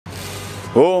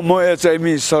हो म एचआईभ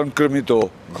संक्रमित हो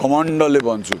घमण्डले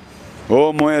भन्छु हो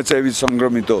म एचआईभ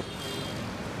संक्रमित हो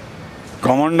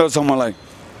घमण्ड छ मलाई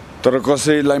तर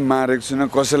कसैलाई मारेको छैन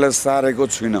कसैलाई सारेको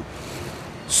छुइनँ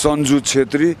सन्जु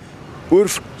छेत्री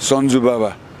उर्फ सन्जु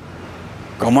बाबा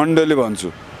घमण्डले भन्छु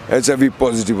एचआईभ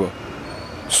पोजिटिभ हो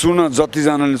सुन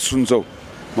जतिजनाले सुन्छौ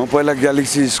म पहिला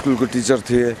ग्यालेक्सी स्कुलको टिचर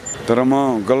थिएँ तर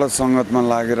म गलत सङ्गतमा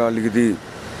लागेर अलिकति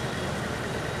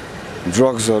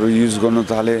ड्रग्सहरू युज गर्न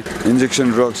थालेँ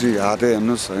इन्जेक्सन ड्रग्स हातै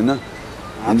हेर्नुहोस् होइन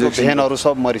इन्जेक्सनहरू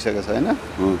सब मरिसकेको छ होइन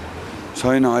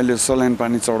छैन अहिले सलाइन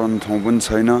पानी चढाउने ठाउँ पनि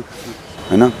छैन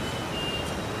होइन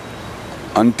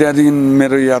अनि त्यहाँदेखि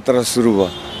मेरो यात्रा सुरु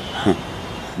भयो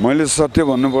मैले सत्य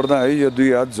भन्नुपर्दा है यो 2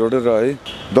 हात जोडेर है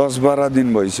 10-12 दिन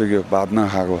भइसक्यो भात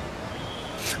नखाएको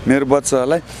मेरो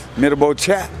बच्चाहरूलाई मेरो बाउ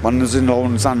छ्या भन्नु चाहिँ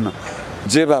लगाउनु चाहन्न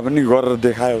जे भए पनि गरेर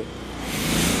देखायो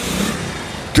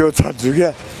त्यो चाहन्छु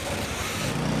क्या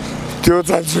त्यो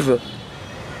चाहन्छु त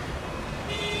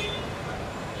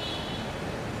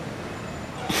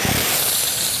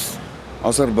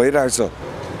असर भइरहेको छ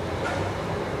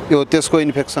यो त्यसको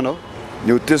इन्फेक्सन हो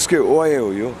यो त्यसकै ओए हो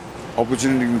यो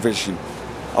अपर्च्युनिटी इन्फेक्सन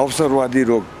अवसरवादी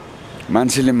रोग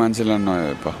मान्छेले मान्छेलाई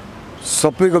नहेर्छ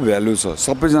सबैको भ्यालु छ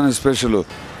सबैजना स्पेसल हो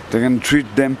they can treat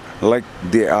them like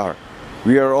they are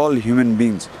we are all human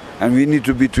beings and we need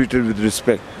to be treated with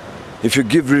respect if you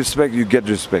give respect you get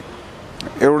respect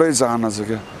एउटै चाहना छ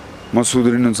क्या म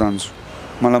सुध्रिनु चाहन्छु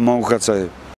मलाई मौका चाहियो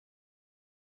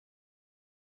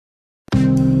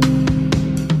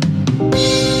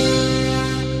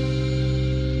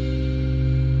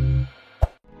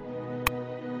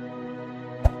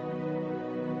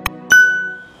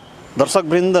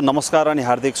दर्शकवृन्द नमस्कार अनि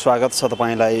हार्दिक स्वागत छ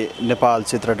तपाईलाई नेपाल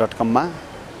चित्र डटकममा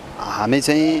हामी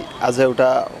चाहिँ आज एउटा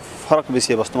फरक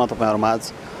विषयवस्तुमा तपाईहरुमाझ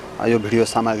यो भिडियो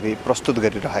सामग्री प्रस्तुत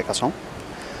गरिरहेका छौं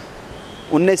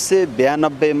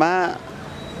 1992 मा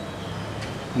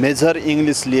मेजर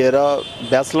इंग्लिश लिएर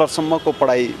ब्याचलरसम्मको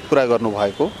पढाइ पुरा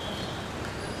गर्नुभएको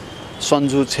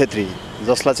सन्जु छेत्री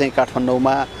जसलाई चाहिँ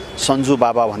काठमाडौँमा सन्जु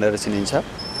बाबा भनेर चिनिन्छ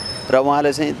र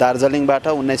उहाँले चाहिँ दार्जिलिङबाट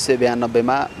 1992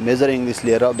 मा मेजर इंग्लिश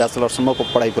लिएर ब्याचलरसम्मको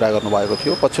पढाइ पुरा गर्नुभएको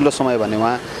थियो पछिल्लो समय भने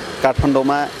उहाँ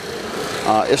काठमाडौँमा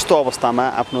यस्तो अवस्थामा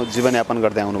आफ्नो जीवनयापन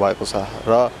गर्दै आउनु भएको छ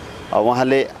र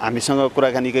उहाँले हामीसँग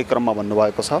कुराकानीकै क्रममा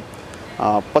भन्नुभएको छ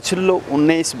पछिल्लो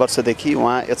 19 वर्षदेखि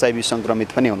उहाँ एचआईभ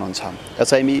संक्रमित पनि हुनुहुन्छ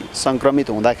एचआईभ संक्रमित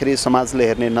हुँदाखेरि समाजले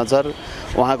हेर्ने नजर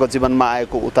उहाँको जीवनमा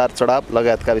आएको उतार चढाव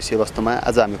लगायतका विषयवस्तुमा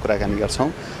आज हामी कुराकानी गर्छौं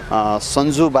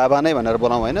सन्जु बाबा नै भनेर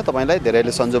बोलाउँ हैन तपाईलाई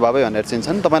धेरैले सन्जु बाबै भनेर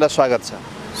चिन्छन् तपाईलाई स्वागत छ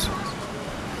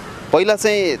पहिला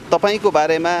चाहिँ तपाईको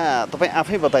बारेमा तपाई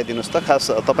आफै बताइदिनुस् त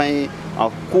खास तपाई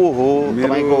को हो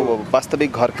तपाईको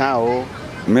वास्तविक घर कहाँ हो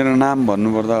मेरो नाम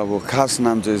भन्नुपर्दा अब खास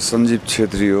नाम चाहिँ सञ्जीव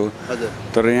छेत्री हो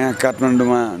तर यहाँ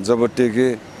काठमाडौँमा जब टेके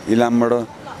इलामबाट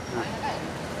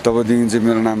तबदेखि चाहिँ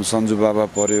मेरो नाम सन्जु बाबा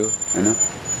पर्यो हैन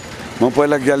म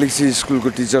पहिला ग्यालेक्सी स्कुलको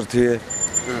टिचर थिएँ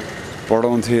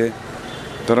पढाउँथेँ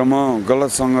तर म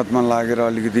गलत सङ्गतमा लागेर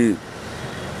अलिकति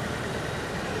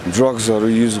ड्रग्सहरू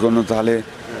युज गर्न थालेँ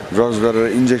ड्रग्स गरेर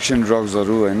इन्जेक्सन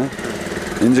ड्रग्सहरू हैन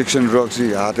इन्जेक्सन ड्रग्स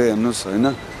हातै हेर्नुहोस् हैन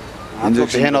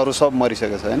इन्जेक्सनहरू सब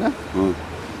मरिसकेको छ हैन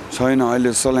छैन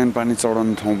अहिले सलाइन पानी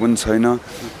चढाउने ठाउँ पनि छैन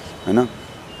हैन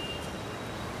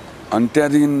अनि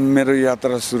त्यहाँदेखि मेरो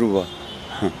यात्रा सुरु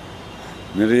भयो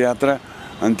मेरो यात्रा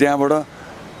अनि त्यहाँबाट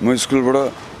म स्कुलबाट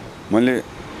मैले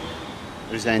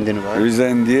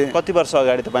रिजाइन दिएँ कति वर्ष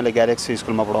अगाडि तपाईले ग्यालेक्सी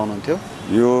स्कुलमा पढाउनुहुन्थ्यो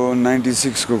यो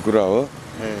 96 को कुरा हो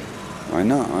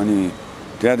हैन अनि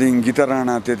त्यहाँदेखि गीता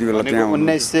राणा त्यति बेला त्यहाँ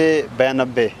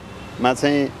 1992 मा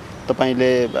चाहिँ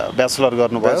तपाईले ब्याचलर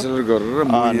गर्नुभयो ब्याचलर गरेर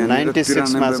म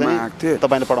 96 मा चाहिँ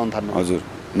तपाईले पढाउन थाल्नु हजुर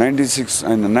 96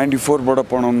 हैन 94 बाट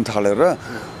पढाउन थालेर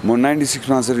म 96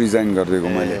 मा चाहिँ रिजाइन गर्दिएको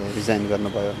मैले रिजाइन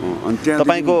गर्नुभयो अनि त्यहाँ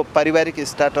तपाईको पारिवारिक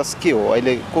स्ट्याटस के हो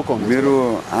अहिले को हुनुहुन्छ मेरो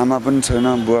आमा पनि छैन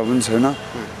बुवा पनि छैन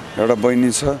एउटा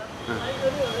बहिनी छ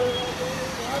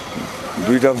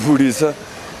दुईटा बुढी छ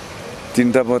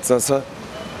तीनटा बच्चा छ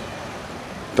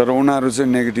तर उनीहरु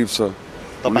चाहिँ नेगेटिभ छ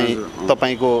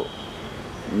तपाईको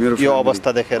यो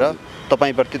अवस्था देखेर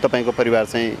तपाईप्रति तपाईको परिवार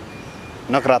चाहिँ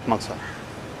नकारात्मक छ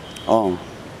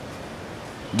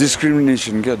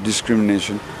डिस्क्रिमिनेसन क्या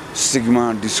डिस्क्रिमिनेसन स्टिग्मा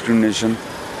डिस्क्रिमिनेसन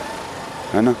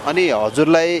हैन अनि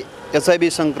हजुरलाई एचआईभ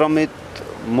संक्रमित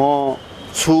म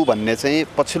छु भन्ने चाहिँ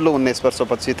पछिल्लो 19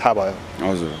 वर्षपछि थाहा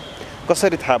भयो हजुर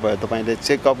कसरी थाहा भयो तपाईले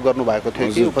चेकअप गर्नु भएको थियो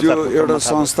कि उपचार एउटा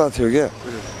संस्था थियो क्या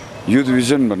युथ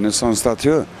भिजन भन्ने संस्था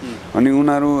थियो अनि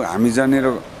उनीहरु हामी जानेर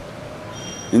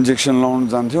इन्जेक्सन लाउन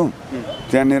जान्थ्यौं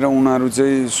त्यहाँनेर उनीहरु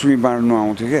चाहिँ सुई बाड्नु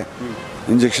आउँथ्यो के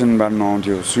इन्जेक्सन बाड्नु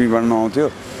आउँथ्यो सुई बाड्नु आउँथ्यो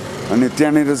अनि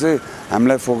त्यहाँनेर चाहिँ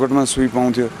हामीलाई फोकटमा सुई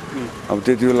पाउँथ्यो अब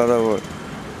त्यति बेला त अब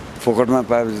फोकटमा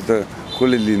पाएपछि त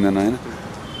कसले लिँदैन होइन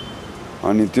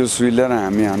अनि त्यो सुई लिएर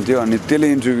हामी हान्थ्यो अनि त्यसले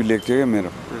इन्टरभ्यू लेख्थ्यो क्या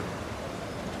मेरो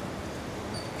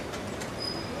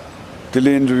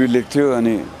त्यसले इन्टरभ्यू लेख्थ्यो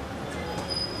अनि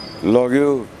लग्यो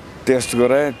टेस्ट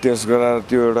गराएर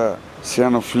त्यो एउटा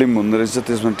सानो फिल्म हुँदो रहेछ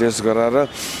त्यसमा टेस्ट गराएर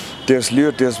टेस्ट लियो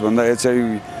टेस्ट भन्दा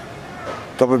एचआईभी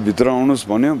तपाईँ भित्र आउनुहोस्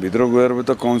भन्यो भित्र गएर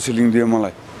त काउन्सिलिङ दियो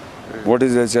मलाई what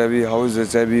is HIV how is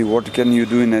HIV what can you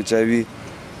do in HIV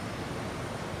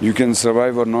you can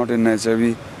survive or not in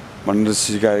HIV भनेर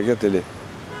सिकायो क्या त्यसले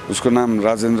उसको नाम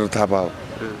राजेन्द्र थापा हो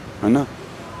होइन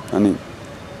अनि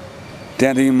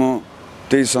त्यहाँदेखि म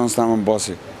त्यही संस्थामा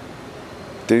बसेँ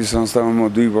त्यही संस्थामा म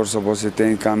 2 वर्ष बसेँ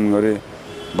त्यहीँ काम गरेँ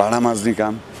भाडा माझ्ने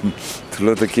काम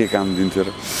ठुलो त के काम दिन्थ्यो र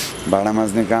भाडा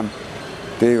माझ्ने काम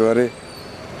त्यही गरेँ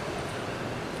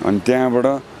अनि त्यहाँबाट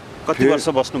कति वर्ष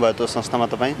बस्नुभयो त्यो संस्थामा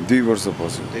तपाईँ 2 वर्ष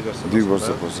बसेँ 2 वर्ष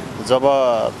बसेँ जब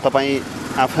तपाईँ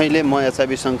आफैले म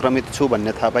एचआईभी सङ्क्रमित छु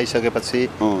भन्ने थाहा पाइसकेपछि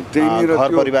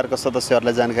घर परिवारका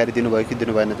सदस्यहरूलाई जानकारी दिनुभयो कि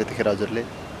दिनु भएन त्यतिखेर हजुरले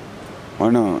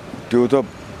होइन त्यो त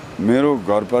मेरो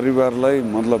घर परिवारलाई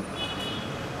मतलब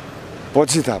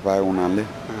पछि थाहा पाएँ उनीहरूले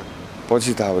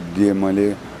पछि थाहा दिएँ मैले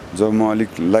जब म अलिक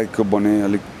लाइकको बनेँ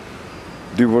अलिक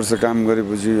 2 वर्ष काम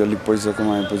गरेपछि अलिक पैसा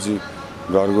कमाएपछि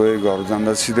घर गएँ घर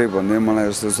जाँदा सिधै भन्दै मलाई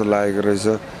यस्तो यस्तो लागेको रहेछ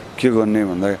के गर्ने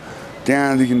भन्दा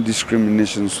त्यहाँदेखि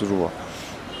डिस्क्रिमिनेसन सुरु भयो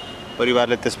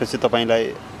परिवारले त्यसपछि तपाईँलाई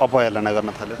अपहेलना गर्न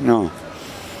थाल्यो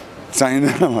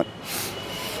चाहिँदैन भने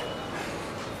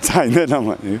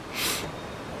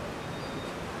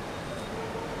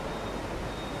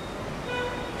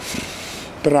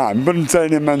तर हामी पनि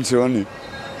चाहिने मान्छे हो नि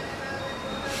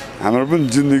हाम्रो पनि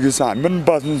जिन्दगी छ हामी पनि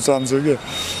बाँच्नु चाहन्छौँ क्या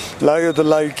लाग्यो त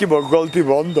लाग्यो के भयो गल्ती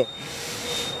भयो नि त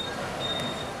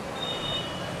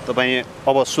तपाईँ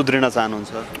अब सुध्रिन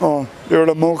चाहनुहुन्छ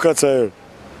एउटा मौका चाहियो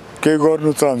केही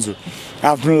गर्नु चाहन्छु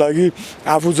आफ्नो लागि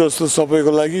आफू जस्तो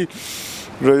सबैको लागि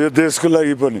र यो देशको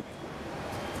लागि पनि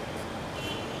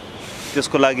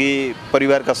त्यसको लागि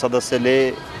परिवारका सदस्यले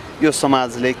यो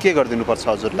समाजले के गरिदिनुपर्छ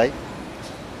हजुरलाई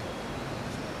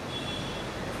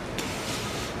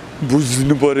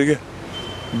बुझिदिनु पऱ्यो क्या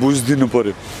बुझिदिनु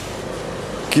पऱ्यो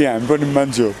कि हामी पनि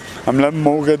मान्छे हो हामीलाई पनि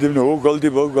मौका दिनु हो गल्ती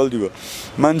भयो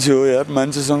मान्छे हो यार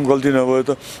मान्छेसँग गल्ती नभयो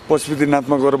त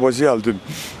पशुपतिनाथमा गएर बसिहाल्थ्यो नि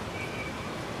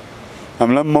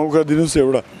हामीलाई पनि मौका दिनुहोस्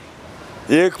एउटा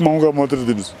एक मौका मात्रै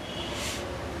दिनुहोस्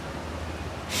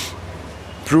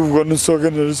प्रुभ गर्नु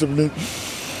सकेन रहेछ भने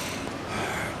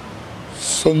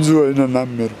सन्जु होइन नाम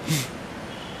मेरो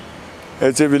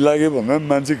एचआईभी लाग्यो भन्दा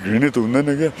मान्छे घृणित हुँदैन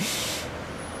क्या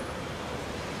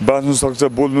बाँच्नु सक्छ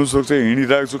बोल्नु सक्छ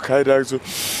हिँडिरहेको छु खाइरहेको छु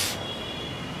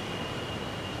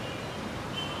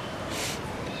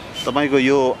तपाईँको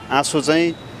यो आँसु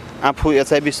चाहिँ आफू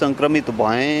एचआईभी सङ्क्रमित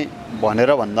भएँ भनेर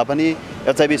भन्दा पनि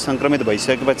एचआईभी सङ्क्रमित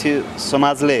भइसकेपछि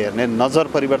समाजले हेर्ने नजर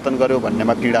परिवर्तन गर्यो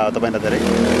भन्नेमा पीडा हो तपाईँलाई धेरै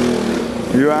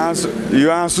यो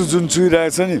आँसु जुन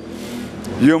चुहिरहेको छ नि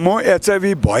यो म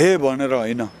एचआईभी भएँ भनेर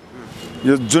होइन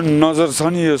यो जुन नजर छ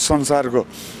नि यो संसारको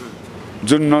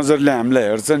जुन नजरले हामीलाई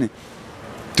हेर्छ नि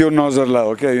त्यो नजरलाई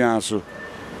हो क्या यो आँसु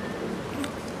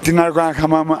तिनीहरूको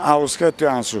आँखामा आओस् क्या त्यो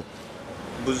आँसु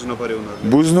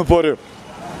बुझ्नु पर्यो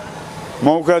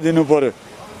मौका दिनु पर्यो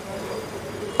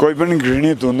कोही पनि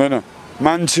घृणित हुँदैन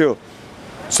मान्छे हो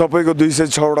सबैको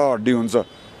 206वटा हड्डी हुन्छ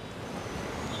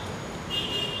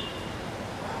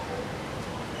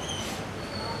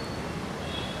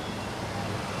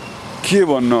के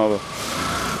भन्नु अब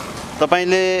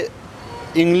तपाईँले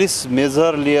इङ्ग्लिस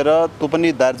मेजर लिएर त्यो पनि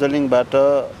दार्जिलिङबाट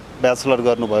ब्याचलर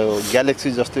गर्नुभयो ग्यालेक्सी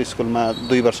जस्तो स्कुलमा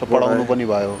 2 वर्ष पढाउनु पनि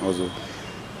भयो हजुर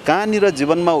कहाँनिर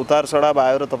जीवनमा उतार चढाव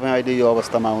आयो र तपाईँ अहिले यो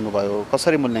अवस्थामा आउनुभयो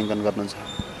कसरी मूल्याङ्कन गर्नुहुन्छ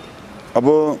अब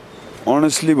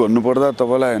अनेस्टली भन्नुपर्दा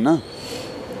तपाईँलाई होइन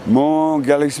म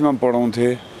ग्यालेक्सीमा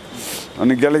पढाउँथेँ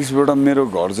अनि ग्यालेक्सीबाट मेरो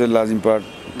घर चाहिँ लाजिमपाट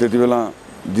त्यति बेला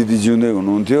दिदी जिउँदै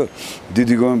हुनुहुन्थ्यो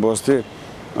दिदीकोमा बस्थेँ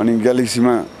अनि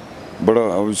ग्यालेक्सीमाबाट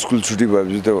अब स्कुल छुट्टी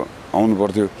भएपछि त आउनु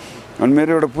पर्थ्यो अनि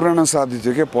मेरो एउटा पुरानो साथी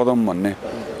थियो क्या पदम भन्ने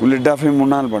उसले डाफे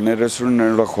मुनाल भन्ने रेस्टुरेन्ट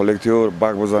एउटा खोलेको थियो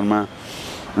बागबजारमा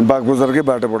बागबजारकै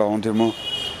बाटोबाट आउँथेँ म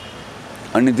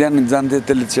अनि त्यहाँ जान्थेँ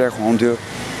त्यसले चिया खुवाउँथ्यो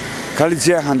खालि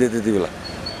चिया खान्थेँ त्यति बेला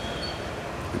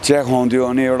चिया खुवाउँथ्यो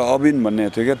अनि एउटा अबिन भन्ने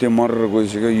थियो क्या त्यो मरेर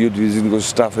गइसक्यो युथ भिजनको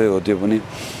स्टाफै हो त्यो पनि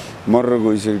मरेर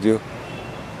गइसकेको थियो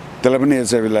त्यसलाई पनि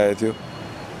एचआईभी लागेको थियो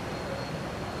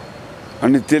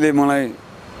अनि त्यसले मलाई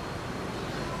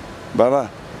बाबा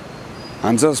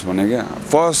हान्छस् भने क्या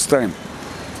फर्स्ट टाइम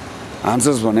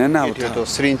हान्छस् भने होइन अब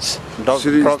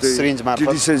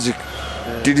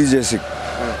टिडिजेसिक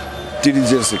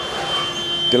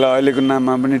त्यसलाई अहिलेको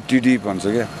नाममा पनि टिडी भन्छ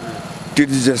क्या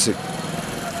टिडिजेसिक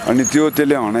अनि त्यो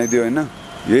त्यसले हनाइदियो होइन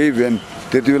यही भेन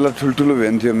त्यति बेला ठुल्ठुलो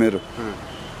भ्यान थियो मेरो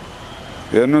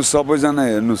हेर्नुहोस् सबैजना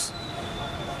हेर्नुहोस्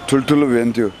ठुल्ठुलो भ्यान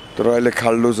थियो तर अहिले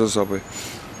खाल्डो छ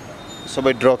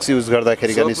सबै ड्रग्स युज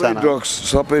गर्दाखेरि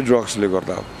सबै ड्रग्सले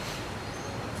गर्दा हो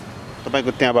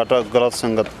तपाईँको त्यहाँबाट गलत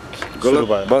सङ्गत सुरु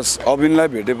भयो बस अविनलाई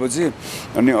भेटेपछि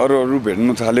अनि अरू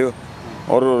भेट्नु थाल्यो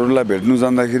अरूहरूलाई भेट्नु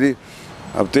जाँदाखेरि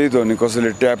अब त्यही त हो नि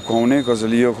कसैले ट्याब खुवाउने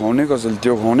कसैले यो खुवाउने कसैले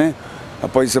त्यो खुवाउने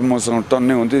पैसा मसँग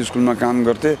टन्नै हुन्थ्यो स्कुलमा काम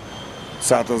गर्थेँ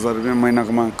 7,000 रुपियाँ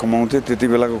महिनाकोमा कमाउँथेँ त्यति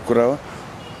बेलाको कुरा हो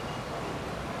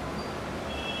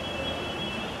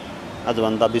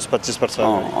आजभन्दा 20-25 वर्ष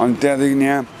अनि त्यहाँदेखि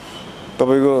यहाँ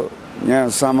तपाईँको यहाँ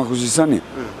सामाखुसी छ नि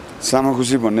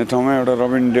सामाखुसी भन्ने ठाउँमा एउटा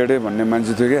रबिन डेडे भन्ने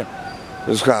मान्छे थियो क्या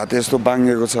उसको हात यस्तो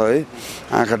बाङ्गेको छ है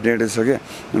आँखा डेडे छ क्या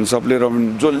अनि सबले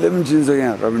रबिन जसले पनि चिन्छ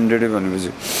यहाँ रबिन डेडे भनेपछि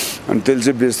अनि त्यसले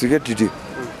चाहिँ बेच्थ्यो क्या टिटी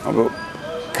अब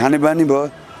खाने बानी भयो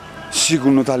सिक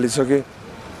हुनु थालिसके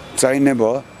चाहिने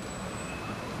भयो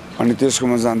अनि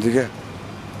त्यसकोमा जान्थ्यो क्या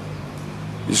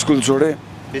स्कुल छोडेँ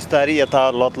बिस्तारै यता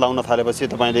लत लाउन थालेपछि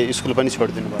तपाईँले स्कुल पनि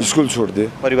छोडिदिनु भयो स्कुल छोडिदिएँ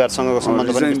परिवारसँगको सम्बन्ध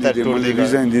पनि बिस्तारै मैले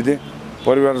रिजाइन दिँदै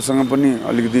परिवारसँग पनि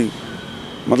अलिकति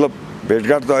मतलब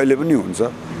भेटघाट त अहिले पनि हुन्छ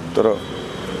तर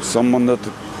सम्बन्ध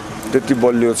त्यति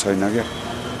बलियो छैन क्या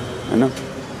होइन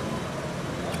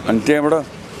अनि त्यहाँबाट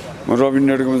म रबिन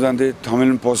डेडकोमा जान्थेँ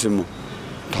थमेलमा पसेँ म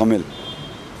थमेल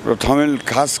र थमेल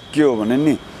खास के हो भने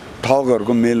नि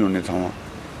ठगहरूको मेल हुने ठाउँमा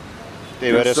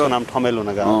त्यही भएर यसको नाम थमेल हुन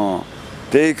गयो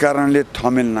त्यही कारणले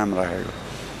थमेल नाम राखेको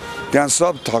त्यहाँ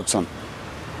सब ठग छन्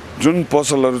जुन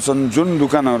पसलहरू छन् जुन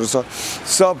दोकानहरू छ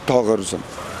सब ठगहरू छन्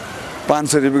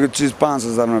 500 रुपियाँको चिज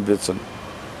 5,000 मा बेच्छन्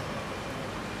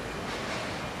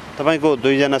तपाईको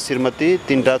 2 जना श्रीमती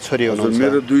 3 टा छोरी हुनुहुन्छ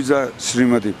मेरो 2 जना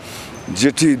श्रीमती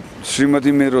जेठी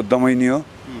श्रीमती मेरो दमैनी हो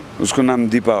उसको नाम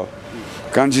दिपा हो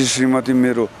कान्छी श्रीमती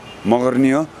मेरो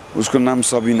मगर्नी हो उसको नाम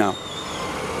सबिना हो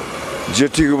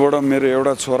जेठीकोबाट मेरो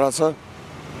एउटा छोरा छ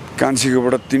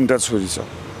कान्छीकोबाट 3 टा छोरी छ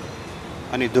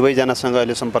अनि दुवै जनासँग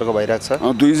अहिले सम्पर्क भइरहेको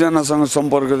छ 2 जनासँग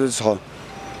सम्पर्क चाहिँ छ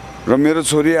र मेरो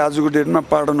छोरी आजको डेटमा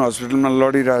पाटन हस्पिटलमा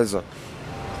लडिरहेछ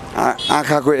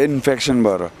आँखाको इन्फेक्सन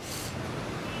भएर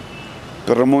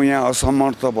तर म यहाँ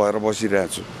असमर्थ भएर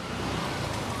बसिरहेको छु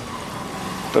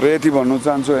तर यति भन्नु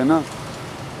चाहन्छु हैन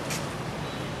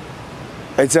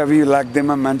एचआईभी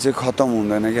लाग्दैमा मान्छे खतम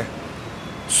हुँदैन क्या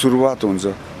सुरुवात हुन्छ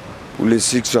उले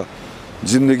सिक्छ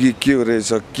जिन्दगी के हो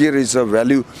रहेछ के रहेछ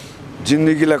भ्याल्यु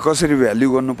जिन्दगीलाई कसरी भ्याल्यु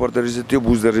गर्नु पर्दो रहेछ त्यो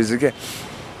बुझ्दो रहेछ क्या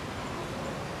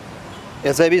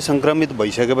एचआईभी संक्रमित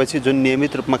भइसकेपछि जुन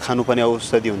नियमित रूपमा खानुपर्ने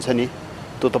औषधि हुन्छ नि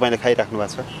त्यो तपाईले खाइराख्नु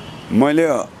भएको छ मैले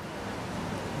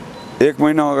 1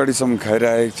 महिना अगाडिसम्म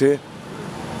खाइरहेको थिएँ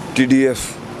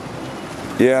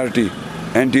टिडिएफ एआरटी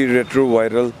एन्टी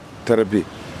रेट्रोभाइरल थेरापी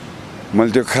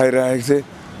मैले त्यो खाइरहेको थिएँ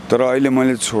तर अहिले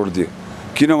मैले छोडिदिएँ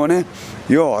किनभने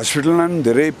यो हस्पिटलमा पनि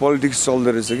धेरै पोलिटिक्स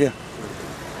चल्दो रहेछ क्या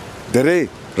धेरै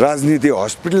राजनीति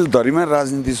हस्पिटल धरिमा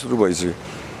राजनीति सुरु भइसक्यो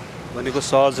भनेको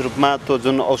सहज रूपमा त्यो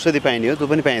जुन औषधि पाइने हो त्यो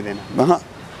पनि पाइँदैन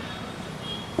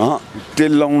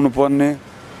तेल लाउनु पर्ने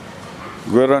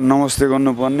गएर नमस्ते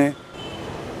गर्नुपर्ने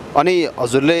अनि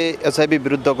हजुरले एचआईभी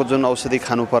विरुद्धको जुन औषधि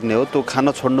खानुपर्ने हो त्यो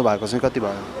खान छोड्नु भएको चाहिँ कति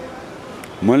भयो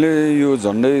मैले यो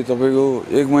झन्डै तपाईको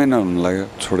 1 महिना हुन लाग्यो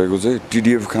छोडेको चाहिँ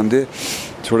टिडिएफ खान्थे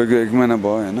छोडेको 1 महिना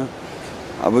भयो हैन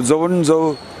अब जब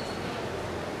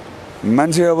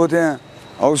मान्छे अब त्यहाँ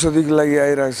औषधिको लागि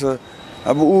आइरहेको छ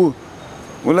अब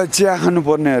उलाई चिया खानु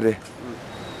पर्ने अरे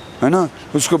हैन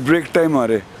उसको ब्रेक टाइम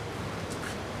अरे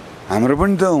हाम्रो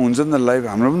पनि त हुन्छ नि त लाइफ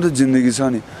हाम्रो पनि त जिन्दगी छ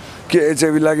नि के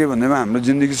एचआईभी लाग्यो भन्दैमा हाम्रो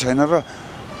जिन्दगी छैन र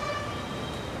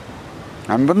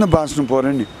हामी पनि त बाँच्नु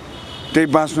पर्यो नि त्यही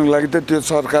बाँच्नुको लागि त त्यो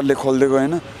सरकारले खोल्दिएको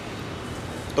हैन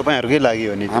तपाईहरुकै लागि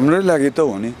हो नि हाम्रै लागि त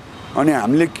हो नि अनि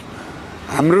हामीले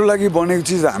हाम्रो लागि बनेको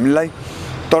चिज हामीलाई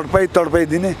तडपाई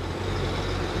दिने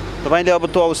तपाईले अब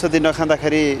त्यो औषधि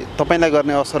नखाँदाखेरि तपाईलाई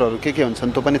गर्ने असरहरू के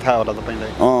हुन्छन् त्यो पनि थाहा होला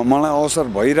तपाईलाई मलाई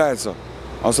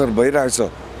असर भइरहेछ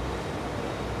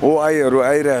ओआईहरु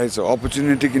आइरहेछ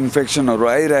अपर्चुनिटिक इन्फेक्सनहरु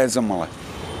आइरहेछ मलाई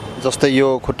जस्तै यो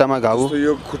खुट्टामा घाउ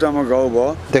भयो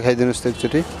देखाइदिनुस्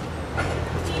एकचोटी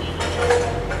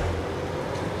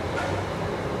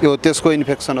यो त्यसको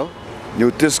इन्फेक्सन हो यो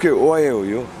त्यसकै ओआई हो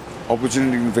यो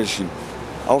अपर्चुनिटिक इन्फेक्सन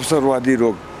अवसरवादी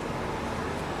रोग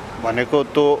भनेको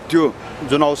त्यो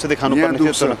जुन औषधि खानु पर्ने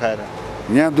थियो त्यो नखाएर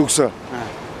यहाँ दुख्छ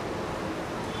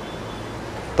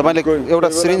तपाईले एउटा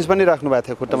सिरिन्ज पनि राख्नु भएको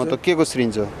थियो खुट्टामा त के को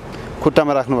सिरिन्ज हो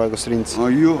खुट्टामा राख्नु भएको सिरिन्ज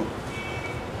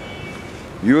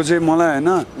यो चाहिँ मलाई हैन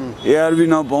एआरबी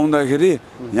नपाउँदाखेरि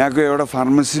यहाँको एउटा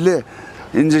फार्मेसीले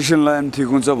इन्जेक्सन लगाए ठिक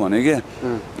हुन्छ भने के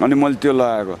अनि मैले त्यो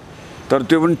लगाएको तर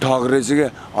त्यो पनि ठग रहेछ के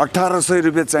 1800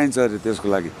 रुपैयाँ चाहिन्छ अरे त्यसको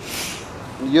लागि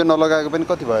यो नलगाएको पनि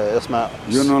कति भयो यसमा?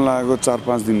 यो नलगाएको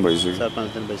 4-5 दिन भइसक्यो।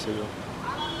 4-5 दिन भइसक्यो।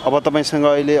 अब तपाईँसँग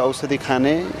अहिले औषधि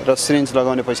खाने र सिरिन्ज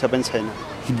लगाउने पैसा पनि छैन?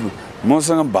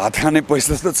 मसँग भात खाने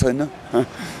पैसा त छैन,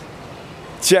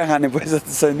 चिया खाने पैसा त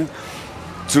छैन,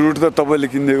 चुरुट त तपाईँले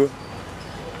किनिदिएको।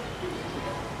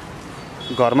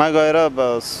 घरमा गएर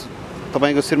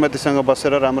तपाईँको श्रीमतीसँग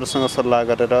बसेर राम्रोसँग सल्लाह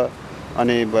गरेर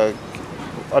अनि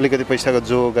अलिकति पैसाको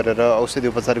जो गरेर औषधि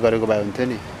उपचार गरेको भए हुन्थ्यो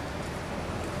नि।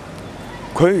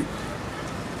 खोइ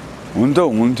हुन त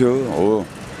हुन्थ्यो हो,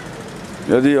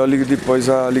 यदि अलिकति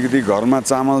पैसा, अलिकति घरमा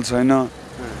चामल छैन,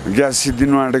 ग्यास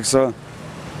सिद्धिनु आँटेको छ,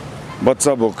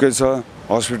 बच्चा भोकै छ,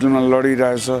 हस्पिटलमा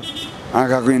लडिरहेछ,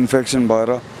 आँखाको इन्फेक्सन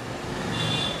भएर,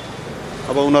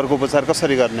 अब उनीहरूको उपचार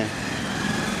कसरी गर्ने?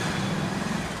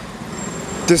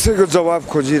 त्यसैको जवाब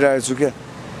खोजिरहेछु क्या।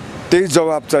 त्यही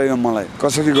जवाब चाहियो मलाई।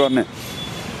 कसरी गर्ने,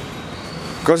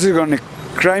 कसरी गर्ने?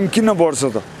 क्राइम किन बढ्छ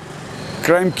त?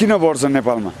 क्राइम किन बढ्छ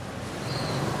नेपालमा?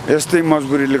 यस्तै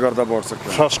मजबुरीले गर्दा बढ्छ।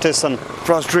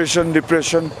 Frustration,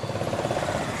 depression,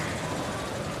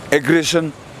 aggression.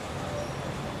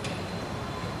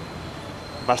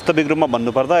 वास्तविक रूपमा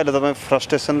भन्नुपर्दा अहिले तपाईँ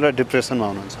फ्रस्ट्रेसन र डिप्रेसनमा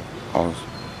हुनुहुन्छ। हवस्,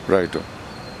 राइट हो।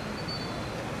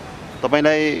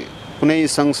 तपाईँलाई कुनै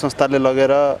सङ्घ संस्थाले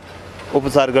लगेर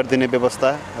उपचार गरिदिने व्यवस्था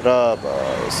र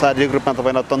शारीरिक रूपमा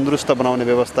तपाईँलाई तन्दुरुस्त बनाउने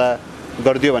व्यवस्था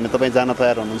गरिदियो भने तपाईँ जान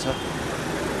तयार हुनुहुन्छ?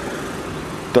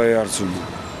 तयार छु।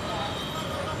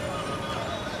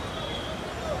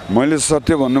 मैले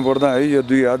सत्य भन्नुपर्दा है, यो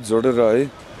 2 हात जोडेर है,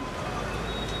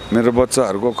 मेरो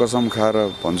बच्चाहरूको कसम खाएर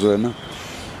भन्छु होइन,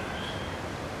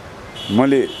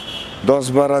 मैले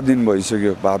 10-12 दिन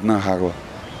भइसक्यो भात नखाएको।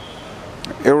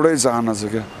 एउटै चाहना छ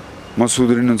क्या, म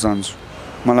सुध्रिनु चाहन्छु,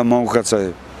 मलाई मौका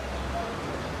चाहियो।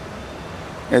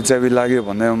 एचआईभी लाग्यो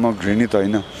भन्दा म घृणित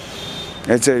होइन,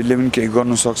 एचआईभीले पनि केही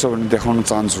गर्नु सक्छ भने देखाउन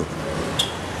चाहन्छु,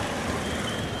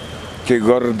 केही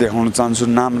गरेर देखाउन चाहन्छु,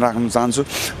 नाम राख्न चाहन्छु।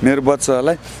 मेरो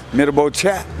बच्चाहरूलाई मेरो बाउ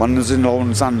छ्या भन्नु चाहिँ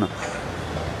लगाउनु चाहन्न।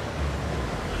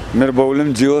 मेरो बाउले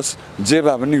पनि जे होस् जे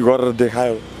भए पनि गरेर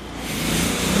देखायो,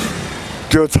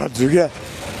 त्यो चाहन्छु क्या,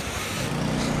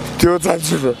 त्यो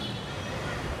चाहन्छु त।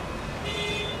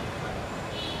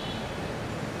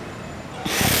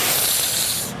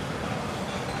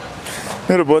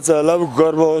 मेरो बच्चाहरूलाई अब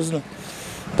गर्व होस् न,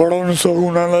 पढाउनु सकौँ,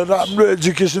 उनीहरूलाई राम्रो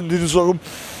एजुकेसन दिनु सकौँ।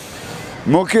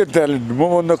 म के ट्यालेन्ट,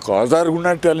 मभन्दा 1000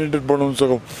 गुणा ट्यालेन्टेड बनाउनु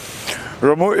सकौँ। र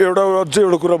म अझै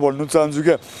एउटा कुरा भन्नु चाहन्छु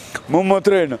क्या, म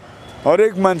मात्रै होइन,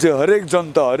 हरेक मान्छे, हरेक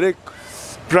जनता, हरेक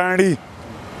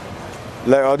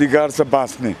प्राणीलाई अधिकार छ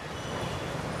बाँच्ने।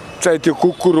 चाहे त्यो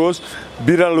कुकुर होस्,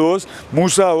 बिरालो होस्,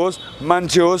 मुसा होस्,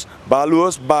 मान्छे होस्, भालु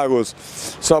होस्, बाघ होस्,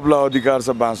 सबलाई अधिकार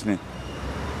छ बाँच्ने।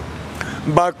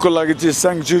 बाघको लागि चाहिँ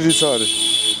स्याङ्चुरी छ अरे,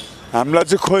 हामीलाई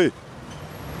चाहिँ खोइ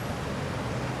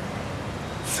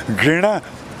घृणा,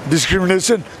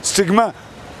 डिस्क्रिमिनेसन, स्टिग्मा।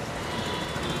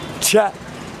 छ्या,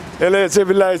 यसले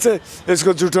एचआईभी लागेको छ,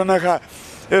 यसको जुठो नखा,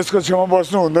 यसको छेउमा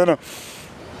बस्नु हुँदैन,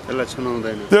 यसलाई छुनु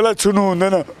हुँदैन, यसलाई छुनु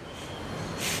हुँदैन,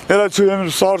 यसलाई छुयो भने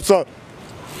सर्छ।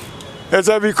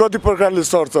 एचआईभी कति प्रकारले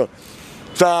सर्छ?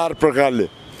 4 प्रकारले।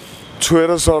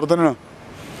 छुएर सर्दैन।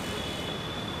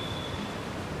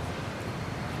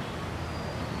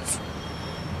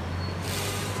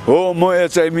 हो, म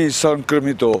एचआईभी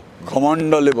सङ्क्रमित हो,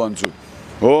 घमण्डले भन्छु।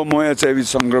 हो, म एचआईभी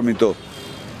सङ्क्रमित हो,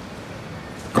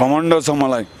 घमण्ड छ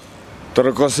मलाई।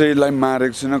 तर कसैलाई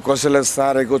मारेको छुइनँ, कसैलाई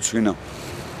सारेको छुइनँ,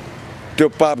 त्यो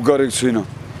पाप गरेको छुइनँ।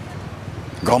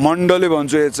 घमण्डले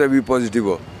भन्छु एचआईभी पोजिटिभ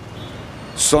हो।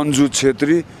 सन्जु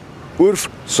छेत्री उर्फ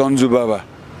सन्जु बाबा,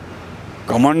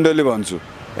 घमण्डले भन्छु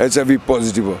एचआईभी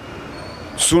पोजिटिभ हो।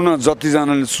 सुन,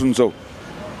 जतिजनाले सुन्छौ,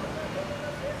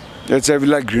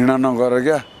 एचआईभीलाई घृणा नगर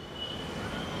क्या।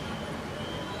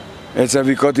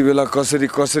 एचआईभी कति बेला कसरी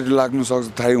लाग्नु सक्छ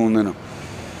थाहै हुँदैन।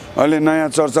 अहिले नयाँ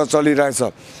चर्चा चलिरहेछ,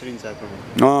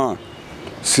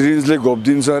 सिरिन्जले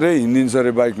घोप्दिन्छ अरे, हिँडिदिन्छ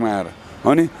अरे बाइकमा आएर।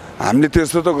 अनि हामीले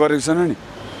त्यस्तो त गरेको छैन नि।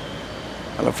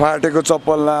 फाटेको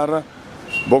चप्पल लाएर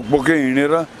बोकबोकै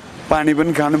हिँडेर पानी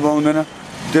पनि खानु पाउँदैन,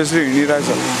 त्यसरी हिँडिरहेछ।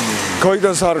 खोइ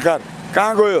त सरकार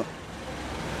कहाँ गयो?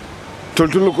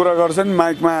 ठुल्ठुलो कुरा गर्छ नि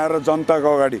माइकमा आएर जनताको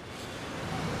अगाडि,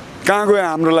 कहाँ गयो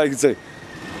हाम्रो लागि चाहिँ?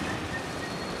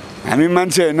 हामी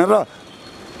मान्छे होइन र?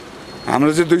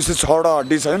 हाम्रो चाहिँ 206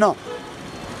 हड्डी छैन?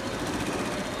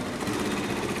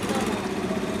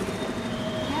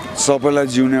 सबैलाई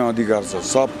जिउने अधिकार छ,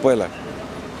 सबैलाई।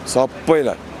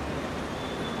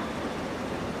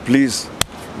 प्लिज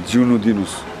जिउनु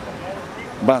दिनुहोस्,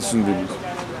 बाँच्नु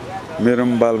दिनुहोस्। मेरो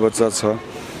पनि बालबच्चा छ,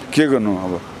 के गर्नु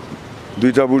अब?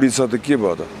 2टा बुढी छ त के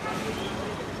भयो त?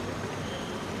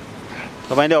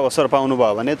 तपाईले अवसर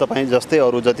पाउनुभयो भने तपाईँ जस्तै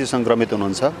अरू जति सङ्क्रमित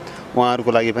हुनुहुन्छ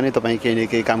उहाँहरूको लागि पनि तपाईँ केही न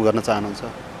केही काम गर्न चाहनुहुन्छ?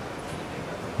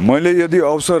 मैले यदि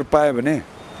अवसर पाएँ भने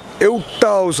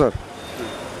एउटा अवसर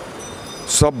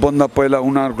सबभन्दा पहिला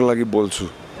उनीहरूको लागि बोल्छु,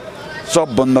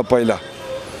 सबभन्दा पहिला।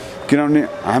 किनभने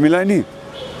हामीलाई नि,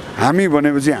 हामी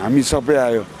भनेपछि हामी सबै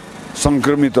आयो,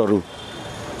 सङ्क्रमितहरू,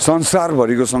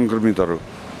 संसारभरिको सङ्क्रमितहरू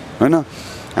होइन,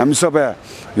 हामी सबै आयो।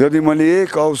 यदि मैले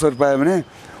एक अवसर पाएँ भने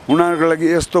उनीहरूको लागि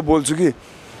यस्तो बोल्छु कि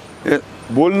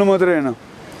बोल्नु मात्रै होइन,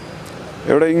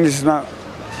 एउटा इङ्ग्लिसमा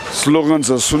स्लोगन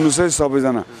छ, सुन्नुहोस् है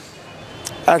सबैजना,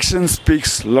 action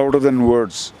speaks louder than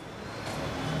words.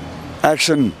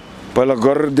 Action पहिला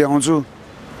गरेर देखाउँछु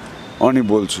अनि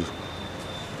बोल्छु।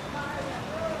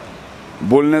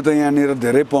 बोल्ने त यहाँनिर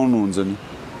धेरै पाउनुहुन्छ नि,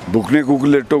 भुक्ने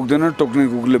कुकुरले टोक्दैन, टोक्ने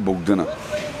कुकुरले भुक्दैन।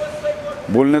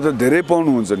 बोल्ने त धेरै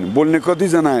पाउनुहुन्छ नि, बोल्ने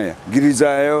कतिजना आयो, गिरिजा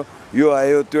आयो, यो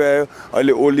आयो, त्यो आयो,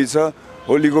 अहिले ओली छ,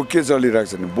 ओलीको के चलिरहेको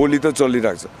छ नि, बोली त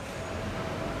चलिरहेको छ।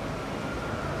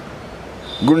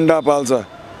 गुन्डा पाल्छ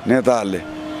नेताहरूले,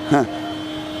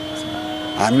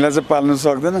 हामीलाई चाहिँ पाल्नु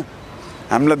सक्दैन,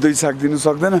 हामीलाई 2 साग दिनु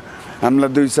सक्दैन, हामीलाई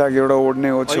 2 साग एउटा ओड्ने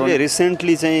ओछ्याउने।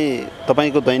 रिसेन्टली चाहिँ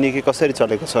तपाईँको दैनिकी कसरी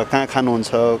चलेको छ? कहाँ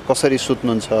खानुहुन्छ, कसरी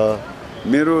सुत्नुहुन्छ?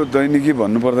 मेरो दैनिकी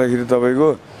भन्नुपर्दाखेरि तपाईँको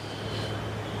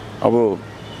अब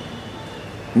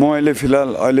म अहिले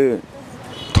फिलहाल अहिले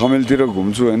थमेलतिर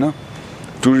घुम्छु होइन,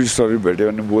 टुरिस्टहरू भेट्यो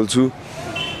भने बोल्छु,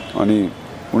 अनि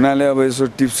उनीहरूले अब यसो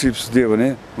टिप्स सिप्स दियो भने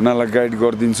उनीहरूलाई गाइड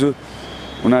गरिदिन्छु।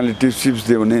 उनीहरूले टिप्स सिप्स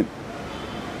दियो भने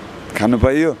खानु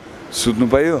पाइयो, सुत्नु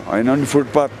पाइयो, होइन भने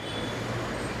फुटपाथ।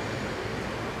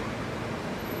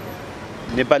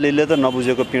 नेपालीले त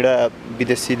नबुझेको पीडा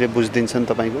विदेशीले बुझिदिन्छन्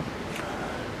तपाईँको?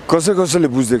 कसैले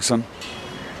बुझिदिएको छन्,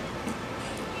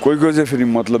 कोही चाहिँ फेरि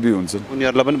मतलबी हुन्छन्।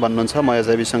 उनीहरूलाई पनि भन्नुहुन्छ म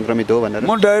एचआईभी सङ्क्रमित हो भनेर?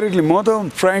 म डाइरेक्टली, म त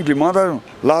फ्रेङ्कली, म त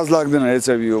लाज लाग्दैन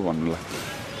एचआईभी हो भन्नुलाई।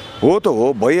 हो त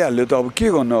हो, भइहाल्यो त, अब के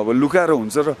गर्नु, अब लुकाएर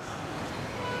हुन्छ र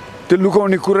त्यो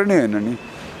लुकाउने कुरा नै होइन नि,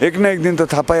 एक न एक दिन त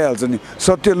थाहा पाइहाल्छ नि।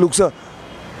 सत्य लुक्छ,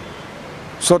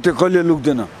 सत्य कहिले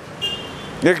लुक्दैन,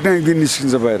 एक न एक दिन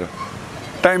निस्किन्छ बाहिर,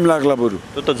 टाइम लाग्ला बरु।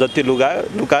 त्यो त जति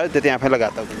लुकायो त्यति आफैलाई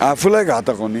घातक, आफूलाई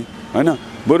घातक हो नि होइन।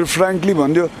 बरु फ्रेङ्कली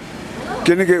भनिदियो,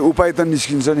 केही न केही उपाय त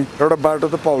निस्किन्छ नि, एउटा बाटो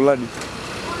त पाउला नि।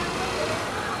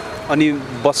 अनि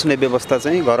बस्ने व्यवस्था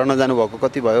चाहिँ घर नजानु भएको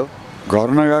कति भयो? घर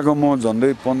नगएको म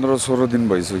झन्डै 15-16 दिन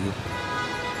भइसक्यो।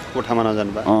 कोठामा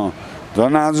नजानु भयो?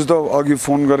 झन् आज त अघि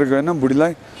फोन गरेको होइन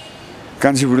बुढीलाई,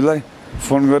 कान्छी बुढीलाई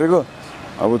फोन गरेको,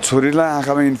 अब छोरीलाई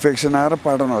आँखामा इन्फेक्सन आएर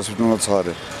पाटन हस्पिटलमा छ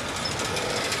अरे।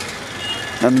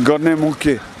 अनि गर्ने मुख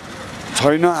के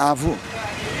छैन, आफू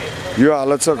यो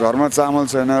हालत छ, घरमा चामल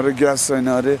छैन अरे, ग्यास छैन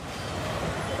अरे।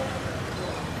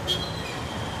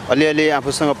 अलिअलि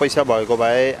आफूसँग पैसा भएको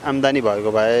भए, आम्दानी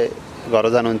भएको भए घर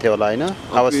जानुहुन्थ्यो होला होइन?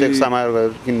 आवश्यक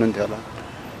सामानहरू किन्नुहुन्थ्यो होला?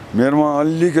 मेरोमा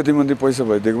अलिकति मात्रै पैसा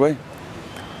भइदिएको भए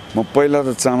म पहिला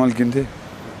त चामल किन्थेँ,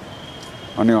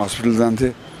 अनि हस्पिटल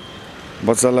जान्थेँ,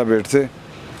 बच्चालाई भेट्थेँ,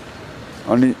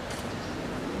 अनि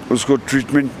उसको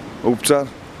ट्रिटमेन्ट उपचार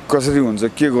कसरी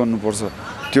हुन्छ, के गर्नुपर्छ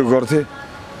त्यो गर्थेँ,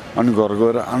 अनि घर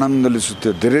गएर आनन्दले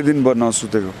सुत्थेँ। धेरै दिन भयो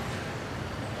नसुतेको।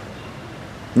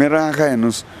 मेरो आँखा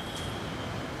हेर्नुहोस्।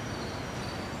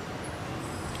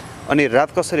 अनि रात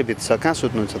कसरी बित्छ? कहाँ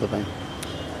सुत्नुहुन्छ तपाईँ?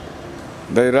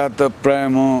 दाइ रात त प्रायः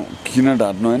म किन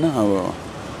ढाट्नु होइन, अब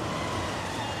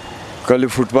कहिले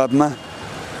फुटपाथमा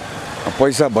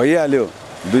पैसा भइहाल्यो,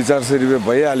 200-400 रुपियाँ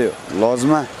भइहाल्यो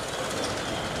लजमा,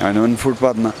 होइन भने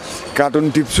फुटपाथमा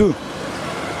कार्टुन टिप्छु,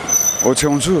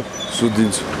 ओछ्याउँछु,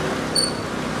 सुत्दिन्छु।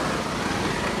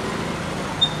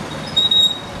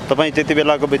 तपाईँ त्यति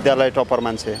बेलाको विद्यालय टपर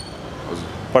मान्छे? हजुर।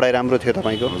 पढाइ राम्रो थियो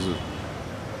तपाईँको? हजुर,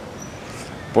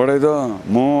 पढाइ त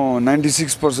म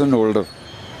 96% होल्डर,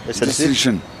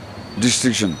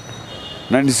 डिस्ट्रिक्सन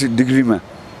 96 डिग्रीमा,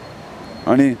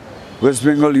 अनि वेस्ट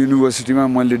बेङ्गल युनिभर्सिटीमा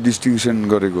मैले डिस्टिङसन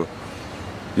गरेको।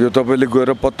 यो तपाईँले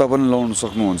गएर पत्ता पनि लगाउन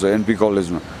सक्नुहुन्छ एनपी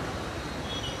कलेजमा।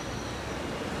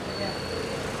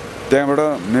 त्यहाँबाट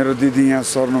मेरो दिदी यहाँ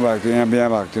सर्नु भएको थियो, यहाँ बिहा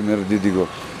भएको थियो मेरो दिदीको,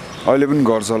 अहिले पनि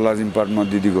घर छ लाजिमपाटमा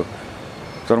दिदीको,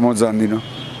 तर म जान्दिनँ,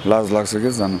 लाज लाग्छ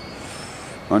क्या जानु।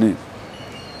 अनि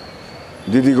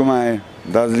दिदीकोमा आएँ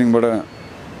दार्जिलिङबाट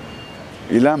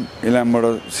इलामबाट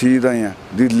सिधा यहाँ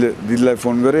दिदीलाई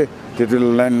फोन गरेँ, त्यति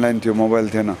बेला ल्यान्डलाइन थियो, मोबाइल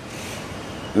थिएन,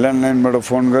 ल्यान्डलाइनबाट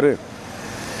फोन गरेँ,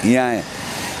 यहाँ आएँ।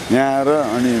 यहाँ आएर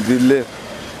अनि दिदीले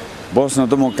बस्न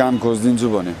त म काम खोजिदिन्छु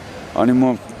भने, अनि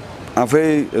म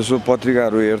आफै यसो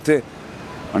पत्रिकाहरू हेर्थेँ,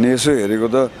 अनि यसो हेरेको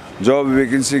त जब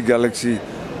भेकेन्सी ग्यालेक्सी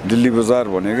दिल्ली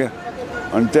बजार भन्यो क्या।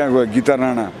 अनि त्यहाँ गयो, गीता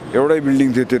राणा एउटै बिल्डिङ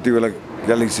थियो त्यति बेला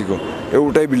ग्यालेक्सीको,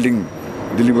 एउटै बिल्डिङ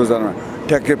दिल्ली बजारमा,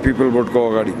 ठ्याक्कै पिपल बोर्डको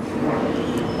अगाडि।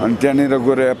 अनि त्यहाँनिर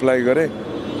गएर एप्लाई गरेँ,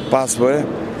 पास भए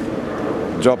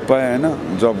जब पाएँ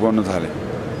होइन जब गर्न थालेँ।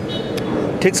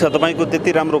 ठिक छ, तपाईँको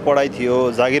त्यति राम्रो पढाइ थियो,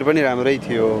 जागिर पनि राम्रै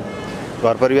थियो,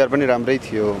 घर परिवार पनि राम्रै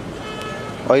थियो,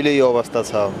 अहिले यो अवस्था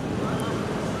छ।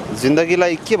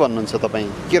 जिन्दगीलाई के भन्नुहुन्छ तपाईँ?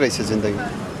 के रहेछ जिन्दगी?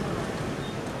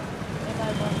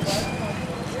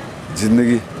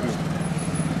 जिन्दगी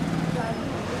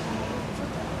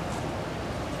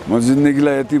म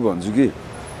जिन्दगीलाई यति भन्छु कि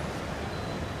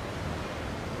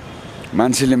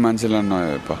मान्छेले मान्छेलाई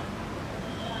नहेर,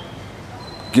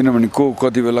 किनभने को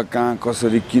कति बेला कहाँ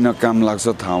कसरी किन काम लाग्छ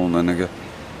थाहा हुँदैन क्या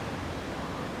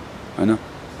होइन।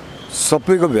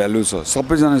 सबैको भ्यालु छ,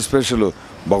 सबैजना स्पेसल हो,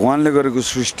 भगवान्ले गरेको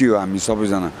सृष्टि हो हामी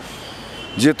सबैजना।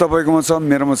 जे तपाईँकोमा छ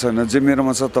मेरोमा छैन, जे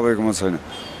मेरोमा छ तपाईँकोमा छैन,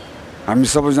 हामी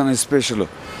सबैजना स्पेसल हो।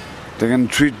 They can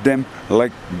treat them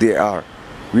like they are.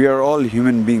 We are all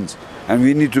human beings and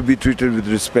we need to be treated with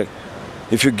respect.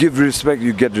 If you give respect,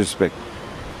 you get respect.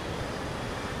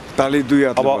 ताली दुई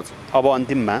हातले अब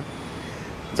अन्तिममा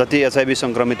जति एचआईभी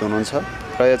संक्रमित हुनुहुन्छ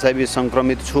र एचआईभी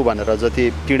संक्रमित छु भनेर जति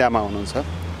पीडामा हुनुहुन्छ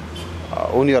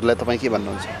उनीहरूलाई तपाईँ के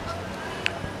भन्नुहुन्छ?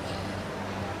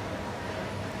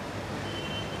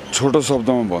 छोटो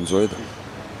शब्दमा भन्छु है त,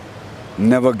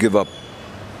 नेभर गिभ अप।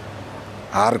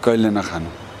 हार कहिले नखानु।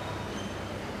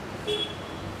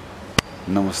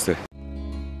 नमस्ते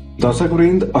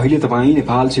दर्शकवृन्द, अहिले तपाईँ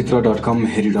नेपाल चित्र डटकम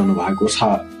हेरिरहनु भएको छ।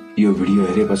 यो भिडियो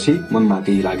हेरेपछि मनमा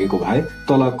केही लागेको भए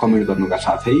तल कमेन्ट गर्नुका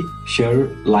साथै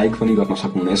शेयर लाइक पनि गर्न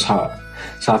सक्नुहुनेछ।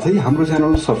 साथै हाम्रो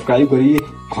च्यानल सब्स्क्राइब गरी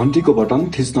घण्टीको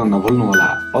बटन थिच्न नभुल्नुहोला।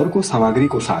 अर्को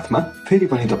सामग्रीको साथमा फेरि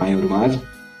पनि तपाईहरुमाझ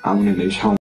आउने नै छौं।